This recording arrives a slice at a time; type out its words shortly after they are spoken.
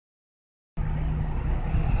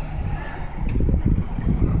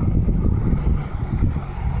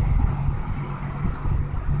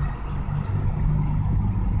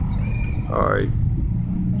All right.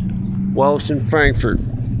 Welsh and Frankfurt.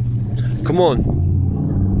 Come on.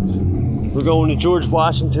 We're going to George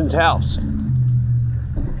Washington's house.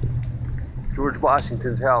 George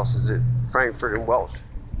Washington's house is at Frankfurt and Welsh.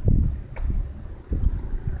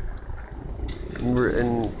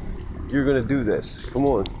 And you're gonna do this. Come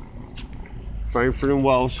on. Frankfurt and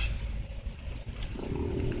Welsh.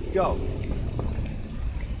 Go.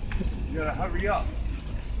 You gotta hurry up.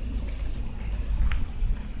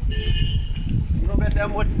 You don't got that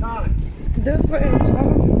much time. This way,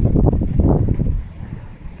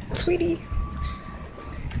 sweetie.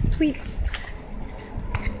 Sweets.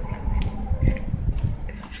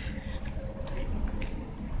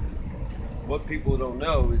 What people don't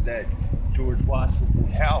know is that George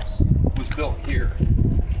Washington's house was built here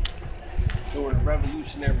during the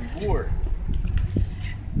Revolutionary War.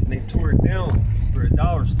 And they tore it down for a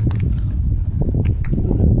dollar store.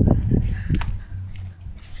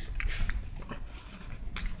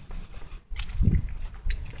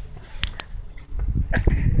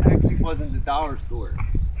 It actually wasn't the dollar store.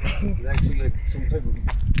 It was actually like some type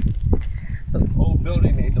of old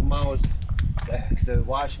building they demolished the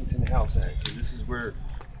Washington house at. So this is where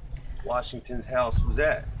Washington's house was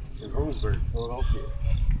at, in Homesburg, Philadelphia.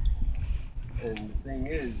 And the thing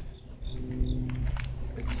is,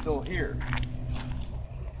 it's still here.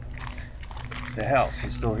 The house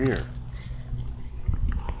is still here.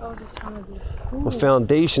 I was just trying to be cool. The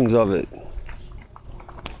foundations of it.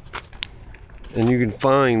 And you can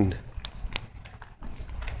find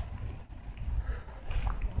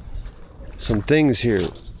some things here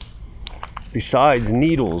besides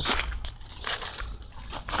needles.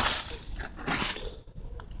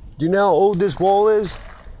 Do you know how old this wall is?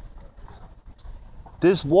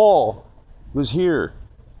 This wall was here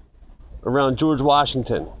around George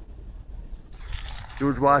Washington.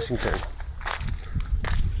 George Washington.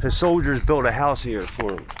 His soldiers built a house here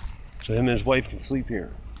for him, so him and his wife can sleep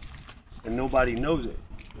here. And nobody knows it,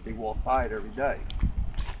 but they walk by it every day.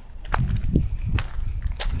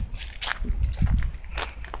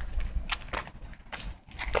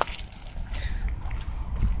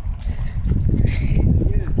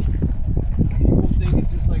 People think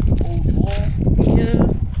it's just like an old wall. Yeah.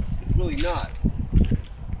 It's really not.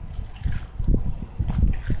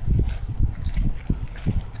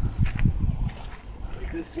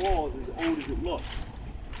 Like this wall is as old as it looks.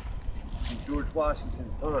 From George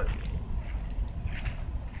Washington's time.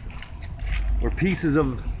 Or pieces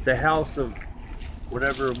of the house of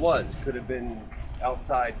whatever it was. It could have been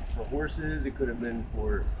outside for horses. It could have been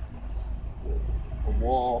for a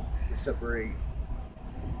wall to separate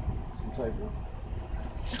some type of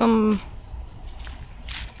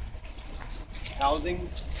housing.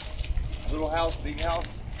 Little house, big house,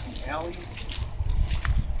 an alley.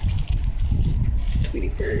 Sweetie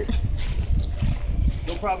bird.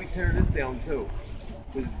 They'll probably tear this down too,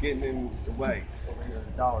 because it's getting in the way over here at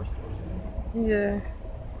the dollar store. Yeah.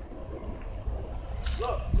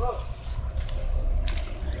 Look, look.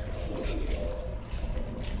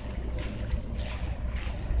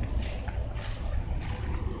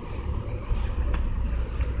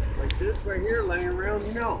 Like this right here laying around,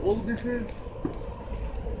 you know how old this is?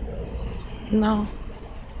 No.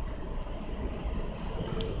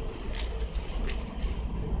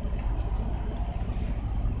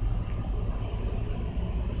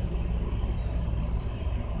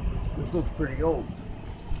 This looks pretty old.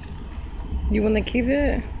 You want to keep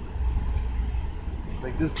it?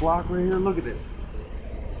 Like this block right here, look at it.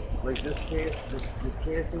 Like this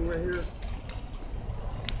casting right here,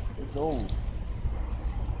 it's old.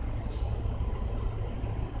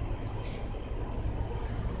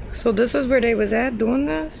 So this is where they was at doing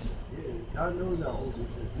this? Yeah, God knows how old this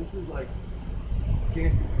is. This is like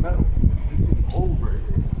casting metal. This is old right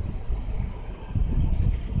here.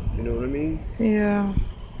 You know what I mean? Yeah.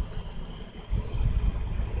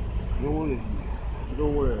 You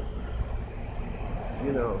don't want to,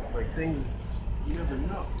 you know, like things, you never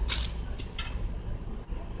know.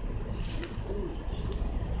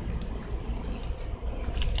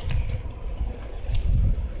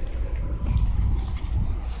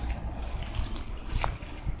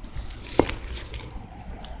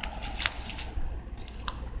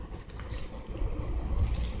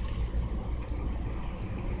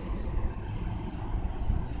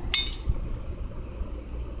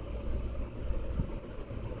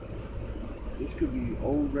 This could be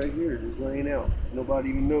old right here, just laying out. Nobody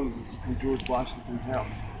even knows this is from George Washington's house.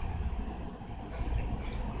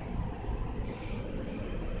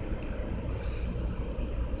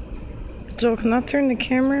 Joe, can I turn the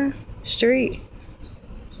camera straight?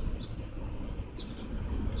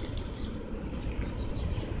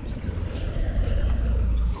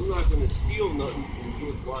 want to steal nothing from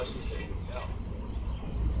George Washington's house.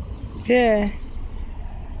 Yeah.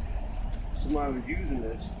 Somebody was using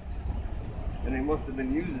this, and they must have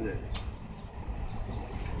been using it.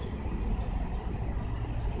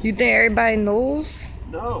 You think everybody knows?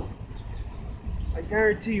 No. I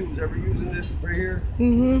guarantee you, who's ever using this right here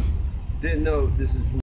Mm-hmm. didn't know this is from